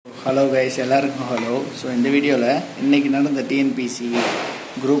Hello guys, எல்லாருக்கும் hello. So இந்த வீடியோல இன்னைக்கு நடந்த TNPSC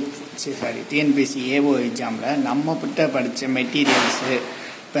AO எக்ஸாம்ல நம்ம கிட்ட படிச்ச மெட்டீரியல்ஸ்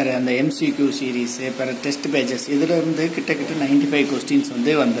per அந்த MCQ series per test pages இதுல இருந்து கிட்டத்தட்ட 95 क्वेश्चंस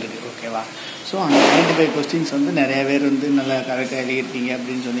வந்து வந்திருக்கு ஓகேவா. சோ அந்த 95 क्वेश्चंस வந்து நிறைய பேர் வந்து நல்லா கரெக்ட்டா எழுதிருக்கீங்க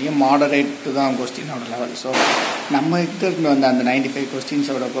அப்படினு சொன்னீங்க. மாடரேட் தான் क्वेश्चनோட லெவல். சோ நம்ம கிட்ட வந்த அந்த 95 क्वेश्चंस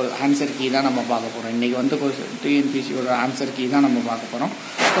ஓட ஆன்சர் கீ தான் நம்ம பார்க்க போறோம். இன்னைக்கு வந்து TNPSC ஓட ஆன்சர் கீ தான் நம்ம பார்க்க போறோம்.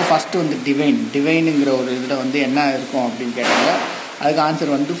 சோ ஃபர்ஸ்ட் வந்து டிவைன்ங்கற ஒரு இதுல வந்து என்ன இருக்கும் அப்படினு கேட்டாங்க. அதுக்கு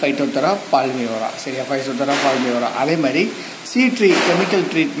ஆன்சர் வந்து ஃபைட்டோதெரா பால்மியோரா. சரியா, ஃபைட்டோதெரா பால்மியோரா. அதே மாதிரி chemical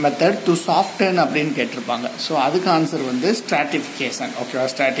treat method to soften அப்படின்னு கேட்டிருப்பாங்க. ஸோ அதுக்கு ஆன்சர் வந்து ஸ்ட்ராட்டிஃபிகேஷன். ஓகேவா,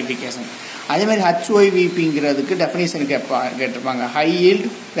 ஸ்ட்ராட்டிஃபிகேஷன். அதே மாதிரி HYVPங்கிறதுக்கு டெஃபினிஷன் கேட்டிருப்பாங்க. High yield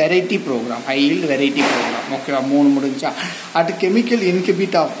variety program. ஓகேவா, 3 முடிஞ்சா. அடுத்து chemical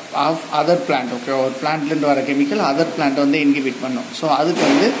inhibit of other plant. ஓகேவா, ஒரு பிளான்ட்லேருந்து வர கெமிக்கல் அதர் பிளான்ட் வந்து இன்ஹிபிட் பண்ணும். ஸோ அதுக்கு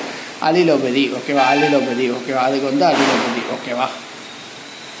வந்து அலிலோபதி. ஓகேவா, ஓகேவா, அதுக்கு வந்து அலிலோபதி. ஓகேவா,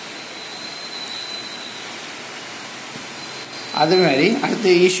 அதே மாதிரி அடுத்து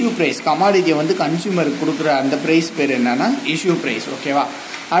இஷ்யூ ப்ரைஸ். கமாடிட்டியை வந்து கன்சியூமருக்கு கொடுக்குற அந்த ப்ரைஸ் பேர் என்னன்னா இஷ்யூ ப்ரைஸ். ஓகேவா,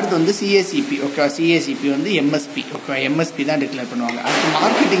 அடுத்து வந்து CACP. ஓகேவா, CACP வந்து MSP. ஓகேவா, MSP தான் டிக்ளேர் பண்ணுவாங்க. அடுத்து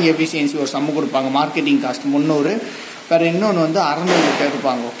மார்க்கெட்டிங் எஃபிஷியன்சி ஒரு சம்மு கொடுப்பாங்க. Marketing cost 300. வேறு இன்னொன்று வந்து 600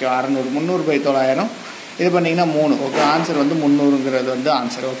 இருப்பாங்க. ஓகேவா, 300 இது பண்ணிங்கன்னா 3. ஓகே, ஆன்சர் வந்து 300ங்கிறது வந்து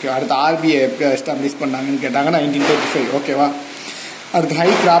ஆன்சர். ஓகே, அடுத்து RBI எஸ்டாப்ளிஷ் பண்ணாங்கன்னு கேட்டாங்க 1935. ஓகேவா, அடுத்து ஹை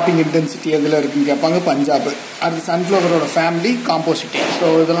கிராப்பிங் இன்டென்சிட்டி எதில் இருக்குன்னு கேட்பாங்க, பஞ்சாப். அடுத்து சன்ஃப்ளவரோட ஃபேமிலி காம்போசிட்டி. ஸோ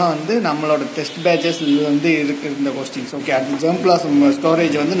இதெல்லாம் வந்து நம்மளோட டெஸ்ட் பேச்சஸ் இது வந்து இருந்த கொஸ்டின்ஸ். ஓகே, அடுத்து ஜெர்ம்பிளாசம்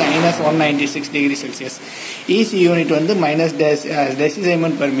ஸ்டோரேஜ் வந்து -196 டிகிரி செல்சியஸ். EC யூனிட் வந்து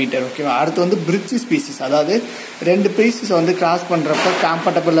 -டெசிசைமன் பெர் மீட்டர். ஓகேவா, அடுத்து வந்து பிரிட்ஜ் ஸ்பீசிஸ். அதாவது 2 பீசஸ் வந்து கிராஸ் பண்ணுறப்ப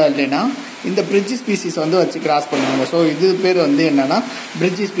கம்ஃபர்டபுளாக இல்லைன்னா இந்த பிரிட்ஜ் ஸ்பீசிஸ் வந்து வச்சு கிராஸ் பண்ணுவாங்க. ஸோ இது பேர் வந்து என்னன்னா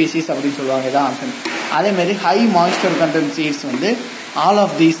பிரிட்ஜ் ஸ்பீசிஸ் அப்படின்னு சொல்லுவாங்க. இதான் ஆன்சர். அதேமாதிரி ஹை மாய்ஸ்டர் கண்டென்ட் சீட்ஸ் வந்து ஆல்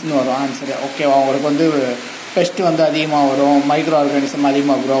ஆஃப் தீஸ்னு வரும் ஆன்சரு. ஓகேவா, உங்களுக்கு வந்து பெஸ்ட் வந்து அதிகமாக வரும், மைக்ரோ ஆர்கானிசம்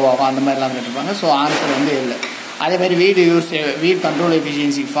அதிகமாக க்ரோ ஆகும், அந்த மாதிரிலாம் கேட்டிருப்பாங்க. ஸோ ஆன்சர் வந்து இல்லை. அதேமாதிரி வீட் கண்ட்ரோல்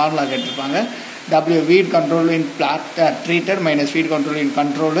எஃபிஷியன்சி ஃபார்முலா கேட்டிருப்பாங்க. வீட் கண்ட்ரோல் இன் ட்ரீட்டர் மைனஸ் வீட் கண்ட்ரோல் இன்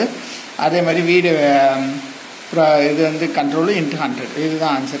கண்ட்ரோலு. அதே மாதிரி இது வந்து கண்ட்ரோல் இன்ட்டு 100.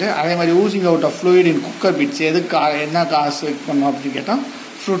 இதுதான் ஆன்சரு. அதே மாதிரி oozing out of fluid in cooker bits என்ன காசு பண்ணோம் அப்படின்னு கேட்டால்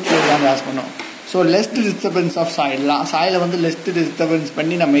ஃப்ரூட் ஃப்ளூயிட் தான் காசு பண்ணோம். ஸோ லெஸ்ட் டிஸ்டர்பன்ஸ் ஆஃப் சாயிலை வந்து லெஸ்ட் டிஸ்டர்பன்ஸ்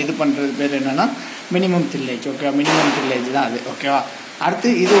பண்ணி நம்ம இது பண்ணுறது பேர் என்னென்னா மினிமம் தில்லேஜ். ஓகேவா, மினிமம் தில்லேஜ் தான் அது. ஓகேவா, அடுத்து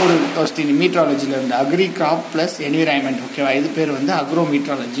இது ஒரு கொஸ்டின் மீட்ராலஜியில் இருந்து அக்ரி கிராப் ப்ளஸ் என்விரான்மெண்ட். ஓகேவா, இது பேர் வந்து அக்ரோ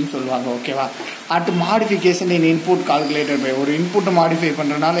மீட்ராலஜின்னு சொல்லுவாங்க. ஓகேவா, அடுத்து modification in input calculator by. ஒரு இன்புட்டை மாடிஃபை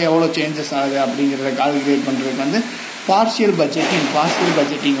பண்ணுறதுனால எவ்வளோ சேஞ்சஸ் ஆகுது அப்படிங்கிறத கால்குலேட் பண்ணுறதுக்கு வந்து பார்ஷியல்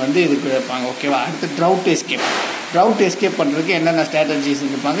பட்ஜெட்டிங் வந்து இதுக்கு வைப்பாங்க. ஓகேவா, அடுத்து ட்ரவுட் எஸ்கேப் பண்ணுறதுக்கு என்னென்ன ஸ்ட்ராட்டஜிஸ்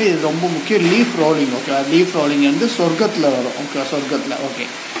இருப்பாங்க. இது ரொம்ப முக்கியம். Leaf rolling. ஓகேவா, லீஃப் ரோலிங் வந்து சொர்க்கத்தில் வரும். ஓகேவா, சொர்க்கத்தில். ஓகே,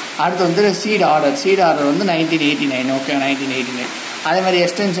 அடுத்து வந்து சீட் ஆர்டர் வந்து 1989. ஓகே, 1989. அதே மாதிரி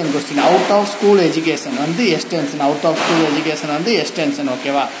extension question. Out of school education வந்து எக்ஸ்டென்ஷன்.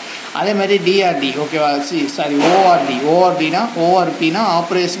 ஓகேவா, அதே மாதிரி DRD. ஓகேவா, ORPனா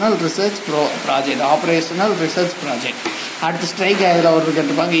ஆப்ரேஷனல் ரிசர்ச் ப்ராஜெக்ட். அடுத்து ஸ்ட்ரைக் ஆகுது அவருக்கு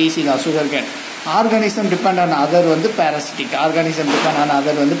கேட்டிருப்பாங்க. ஈஸி தான், sugar cane. Organism depend on other வந்து பேராசிட்டிக்.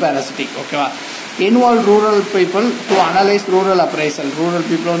 ஓகேவா, involve rural people to analyse rural appraisal. Rural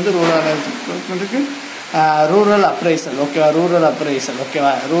people வந்து ரூரல் அப்ரைசல். ஓகேவா,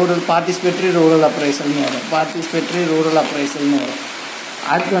 ஓகேவா, பார்ட்டிசிபேட்டரி ரூரல் அப்ரைசல்னு வரும்.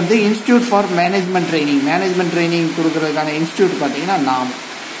 அடுத்து வந்து இன்ஸ்டியூட் ஃபார் மேனேஜ்மெண்ட் ட்ரைனிங் கொடுக்கறதுக்கான இன்ஸ்டியூட் பார்த்தீங்கன்னா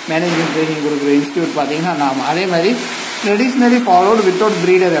நாம். அதே மாதிரி traditionally followed without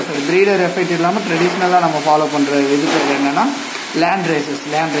breeder effect இல்லாமல் ட்ரெடிஷ்னலாக நம்ம ஃபாலோ பண்ணுற இது பேர் என்னன்னா லேண்ட் ரேசஸ்.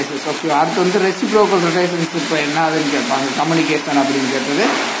 ஓகே, அடுத்து வந்து ரெசிப்ரோக்கல் ரிலேஷன்ஷிப் என்ன அதுன்னு கேட்பாங்க. கம்யூனிகேஷன் அப்படின்னு கேட்டது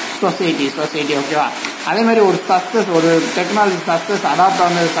சொசைட்டி. ஓகேவா, அதே மாதிரி ஒரு டெக்னாலஜி அடாப்ட்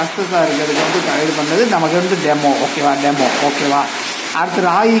ஆனது சக்ஸஸாக இருக்கிறதுக்கு வந்து இது பண்ணது நமக்கு வந்து டெமோ. ஓகேவா, அடுத்து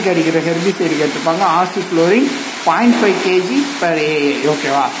ராகிக்கு அடிக்கிற ஹெர்பிசைடு கேட்டிருப்பாங்க. ஆசிஃப்ளோரின் 0.5 kg per AAI.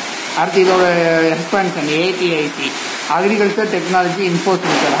 ஓகேவா, அடுத்து இதோட expansion ATIC agriculture technology info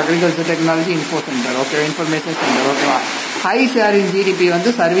centre. Okay, information centre. ஓகேவா, ஹை ஷேர் இன் GDP வந்து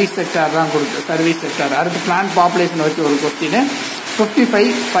சர்வீஸ் செக்டார் தான் கொடுத்து. அடுத்து பிளான்ட் பாப்புலேஷன் வச்சு ஒரு கொஸ்டின்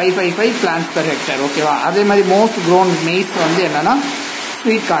 55,555 பிளான்ஸ் பெர் ஹெக்டர். ஓகேவா, அதே மாதிரி மோஸ்ட் க்ரோன் மெய்ஸ் வந்து என்னன்னா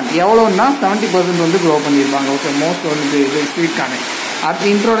ஸ்வீட் கார்ன். எவ்வளோன்னா 70% வந்து க்ரோ பண்ணியிருப்பாங்க. ஓகே, மோஸ்ட் வந்து இது ஸ்வீட் கார்னு. அடுத்து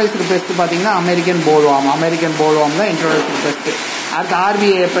இன்ட்ரோடியூஸ்டு பெஸ்ட் பார்த்தீங்கன்னா அமெரிக்கன் போல்வாம் தான் இன்ட்ரோடியூஸ்டு பெஸ்ட். அடுத்து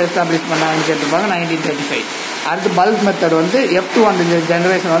RBI எப்போ எஸ்டாப்ளிஷ் பண்ணாங்கன்னு கேட்டிருப்பாங்க 1935. அடுத்து பல்க் மெத்தட் வந்து F2 அந்த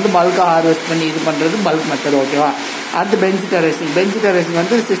ஜென்ரேஷன் வந்து பல்காக ஹார்வெஸ்ட் பண்ணி இது பண்ணுறது பல்க் மெத்தட். ஓகேவா, அடுத்து பெஞ்ச் டெரசிங்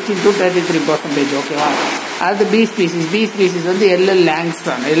வந்து 16 to 33%. ஓகேவா. அடுத்து பி ஸ்பீசிஸ் வந்து எல்எல்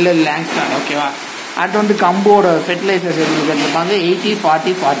லாங்ஸ்டான் ஓகேவா. அடுத்து வந்து கம்போட ஃபெர்டிலைசர்ஸ் எதுவும் கேட்டிருப்பாங்க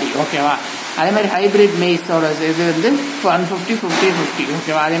 80-40-40. ஓகேவா. அதே மாதிரி ஹைபிரிட் மெய்ஸோட இது வந்து 150-50-50.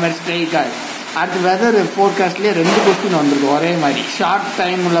 ஓகேவா. அதே மாதிரி ஸ்ட்ரெயிட் கார்டு. அடுத்து வெதர் ஃபோர்காஸ்ட்லேயே 2 கொஸ்டின் வந்துருக்கும் ஒரே மாதிரி. ஷார்ட்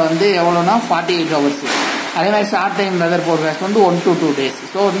டைமில் வந்து எவ்வளோனா 48 hours. அதே மாதிரி ஷார்ட் டைம் வெதர் ஃபோர்காஸ்ட் வந்து 1 to 2 days.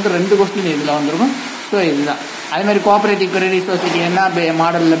 ஸோ வந்து 2 கொஸ்டின் இதில் வந்துருக்கும். ஸோ இதுதான். அதே மாதிரி கோஆபரேட்டிவ் கிரெடிட் சொசைட்டி என்ன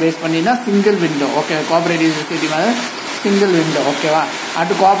மாடலில் பேஸ் பண்ணினா single window. Okay. Cooperative society மாதிரி சிங்கிள் விண்டோ. ஓகேவா.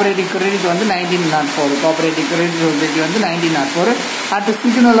 அடுத்து கோஆபரேட்டிவ் கிரெடிட் வந்து 1904. கோஆபரேட்டிவ் கிரெடிட் சொசைட்டி வந்து 1904. அடுத்து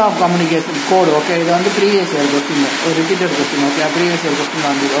signal of communication code. Okay. இது வந்து ப்ரீவியஸ் இயர் கொஸ்டின், ஒரு repeated question. Okay. Previous year question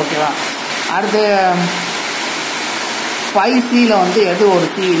வந்தது. ஓகேவா. அடுத்து 5C வந்து எது ஒரு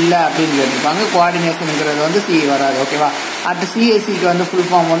C இல்லை அப்படின்னு கேட்டிருப்பாங்க. கோஆர்டினேஷனுங்கிறது வந்து C வராது. ஓகேவா. அடுத்து CACக்கு வந்து ஃபுல்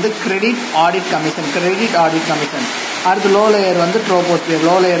ஃபார்ம் வந்து கிரெடிட் ஆடிட் கமிஷன். அடுத்து லோ லேயர் வந்து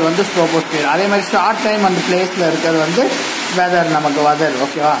ட்ரோபோஸ்பியர் வந்து ஸ்ட்ரோபோஸ்பியர். அதே மாதிரி ஷார்ட் டைம் அந்த பிளேஸில் இருக்கிறது வந்து வெதர்.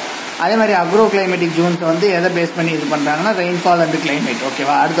 ஓகேவா. அதே மாதிரி அக்ரோ கிளைமேட்டிக் ஜோன்ஸ் வந்து எதை பேஸ் பண்ணி இது பண்ணுறாங்கன்னா ரெயின்ஃபால் அண்ட் கிளைமேட்.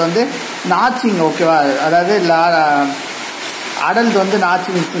 ஓகேவா. அடுத்து வந்து நாச்சிங். ஓகேவா. அதாவது அடல்ட் வந்து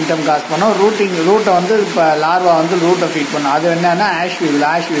நாச்சிங் சிம்டம் காஸ் பண்ணும். ரூட்டை வந்து இப்போ லார்வா வந்து ரூட்டை ஃபீட் பண்ணும். அது என்னன்னா ஆஷ் வீல்.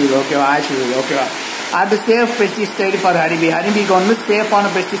 ஓகேவா. அடுத்து சேஃப் பெஸ்டிசைடு ஃபார் ஹனிபிக்கு வந்து சேஃபான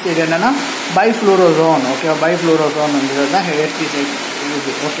பெஸ்டிசைடு என்னன்னா பைஃப்ளூரோசோன். ஓகேவா. பைஃப்ளூரோசோன்ங்கிறது தான் பெஸ்டிசைட்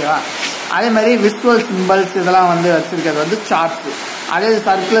இது. ஓகேவா. அதே மாதிரி விஷுவல் சிம்பிள்ஸ் இதெல்லாம் வந்து வச்சிருக்கிறது வந்து சார்ட்ஸ். அதே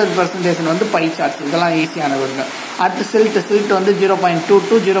சர்க்குலர் பர்சன்டேஷன் வந்து பை சார்ட்ஸ். இதெல்லாம் ஈஸியான வருங்க. அடுத்து சில்ட் வந்து 0.2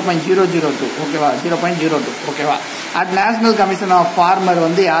 to 0.002. ஓகேவா. 0.02. ஓகேவா. அடுத்து நேஷனல் கமிஷன் ஆஃப் ஃபார்மர்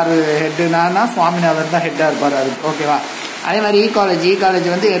வந்து யார் ஹெட்டுனா சுவாமிநாதன் தான் ஹெட்டாக இருப்பார் அது. ஓகேவா. அதே மாதிரி ஈகாலஜி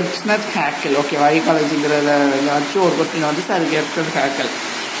வந்து எர்க்ஸ்னட் ஹேக்கல். ஓகேவா. ஈகாலஜிங்கிறத வச்சு ஒரு கொஸ்டின் வந்து அதுக்கு எர்க்ஸ்னட் ஹேக்கல்.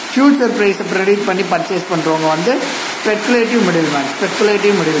 ஃபியூச்சர் ப்ரைஸை ப்ரெடிக்ட் பண்ணி பர்ச்சேஸ் பண்ணுறவங்க வந்து ஸ்பெக்குலேட்டிவ்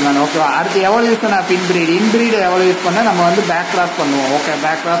மிடில்மேன். ஓகேவா. அடுத்து எவல்யூஷன் ஆஃப் இன்பிரீடை எவல்யூஸ் பண்ண நம்ம வந்து பேக் கிராஸ்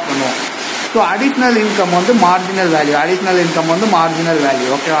பண்ணுவோம். ஸோ அடிஷ்னல் இன்கம் வந்து மார்ஜினல் வேல்யூ.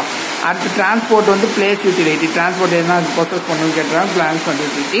 ஓகேவா. அடுத்து டிரான்ஸ்போர்ட் வந்து பிளேஸ் யூட்டிலிட்டி. டிரான்ஸ்போர்ட் எதுனா ப்ரொசஸ் பண்ணணும்னு கேட்டுறாங்க. Transport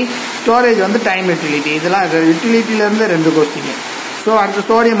utility. ஸ்டோரேஜ் வந்து டைம் யூட்டிலிட்டி. இதெல்லாம் யூட்டிலிட்டியிலேருந்து 2 கொஸ்டின். ஸோ அடுத்து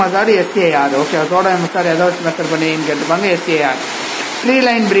சோடியம் அசாடு SAR. ஓகே. சோடியம் அசாடு எதை வச்சு மெஷர் பண்ணின்னு கேட்டுப்பாங்க SAR. 3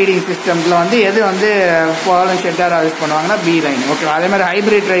 லைன் ப்ரீடிங் சிஸ்டம்ல வந்து எது வந்து பாலன் ஷெட்டாராக யூஸ் பண்ணுவாங்கன்னா B லைன். ஓகேவா. அதே மாதிரி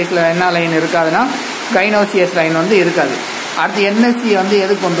ஹைபிரிட் ரைஸில் என்ன லைன் இருக்காதுன்னா கைனோசியஸ் லைன் வந்து இருக்காது. அடுத்து NSC வந்து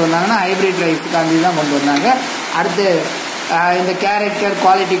எது கொண்டு வந்தாங்கன்னா ஹைபிரிட் ரைஸுக்காண்டி தான் கொண்டு வந்தாங்க. அடுத்து இந்த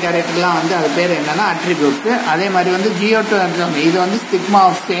குவாலிட்டி கேரக்டர்லாம் வந்து அது பேர் என்னன்னா அட்ரிபியூட்ஸ். அதே மாதிரி வந்து ஜியோட்டோமி இது வந்து ஸ்டிக்மா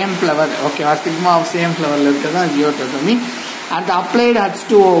ஆஃப் சேம் ஃப்ளவர். ஓகேவா. ஸ்டிக்மா ஆஃப் சேம் ஃப்ளவரில் இருக்கிறது தான் ஜியோட்டோமி. அடுத்து அப்ளைடு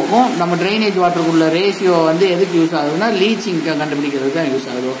H2Oக்கும் நம்ம ட்ரைனேஜ் வாட்டருக்குள்ள ரேஷியோ வந்து எதுக்கு யூஸ் ஆகுதுன்னா லீச்சிங் கண்டுபிடிக்கிறது தான் யூஸ்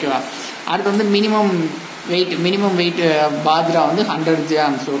ஆகுது. ஓகேவா. அடுத்து வந்து மினிமம் வெயிட் பாஜ்ரா வந்து 100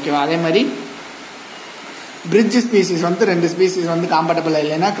 grams. ஓகேவா. அதே மாதிரி பிரிட்ஜ் ஸ்பீசிஸ் வந்து 2 ஸ்பீசிஸ் வந்து காம்பேட்டபிள்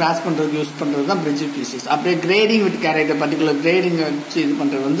இல்லைன்னா கிராஸ் பண்ணுறதுக்கு யூஸ் பண்ணுறது தான் பிரிட்ஜ் ஸ்பீசிஸ். அப்படியே grading with character particular grading வச்சு இது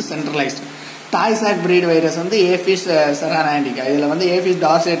பண்ணுறது வந்து சென்ட்ரலைஸ்ட். டாய்சாக் பிரீட் வைரஸ் வந்து ஏஃபிஸ் செரானாண்டிகா. இதில் வந்து ஏஃபிஸ்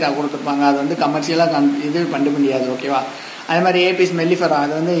டார்சேட்டாக கொடுத்துருப்பாங்க. அது வந்து கமர்ஷியலாக இது பண்ண முடியாது. ஓகேவா. அதே மாதிரி ஏபிஸ் மெல்லிஃபரா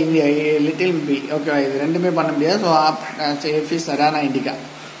அது வந்து லிட்டில் பி. ஓகேவா. இது 2மே பண்ண முடியாது. ஸோ ஏஃபிஸ் செரானாண்டிகா.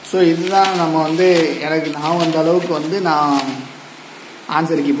 ஸோ இதுதான் நம்ம வந்து நான் அந்த அளவுக்கு வந்து நான்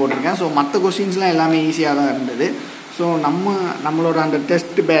ஆன்சருக்கு போட்டிருக்கேன். ஸோ மற்ற கொஸ்டின்ஸ்லாம் எல்லாமே ஈஸியாக தான் இருந்தது. ஸோ நம்மளோட அந்த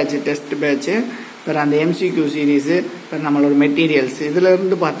டெஸ்ட் பேட்ச்சு இப்போ அந்த MCQ சீரீஸு இப்போ நம்மளோட மெட்டீரியல்ஸ்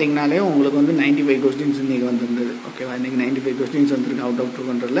இதிலேருந்து பார்த்தீங்கனாலே உங்களுக்கு வந்து 95 கொஸ்டின்ஸ் இன்றைக்கி வந்துருந்தது. ஓகேவா. இன்றைக்கி 95 கொஸ்டின்ஸ் வந்துருக்கு அவுட் ஆஃப்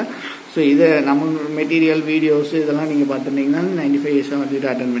 200. ஸோ இதை நம்ம மெட்டீரியல் வீடியோஸ் இதெல்லாம் நீங்கள் பார்த்துட்டிங்கன்னா 95 வந்துட்டு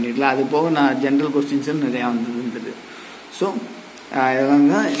அட்டன் பண்ணிடலாம். அது போக நான் ஜென்ரல் கொஸ்டின்ஸும் நிறையா வந்துருந்தது. ஸோ இதெல்லாம்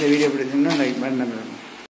தான் இந்த வீடியோ பிடிச்சிங்கன்னா லைக் பண்ண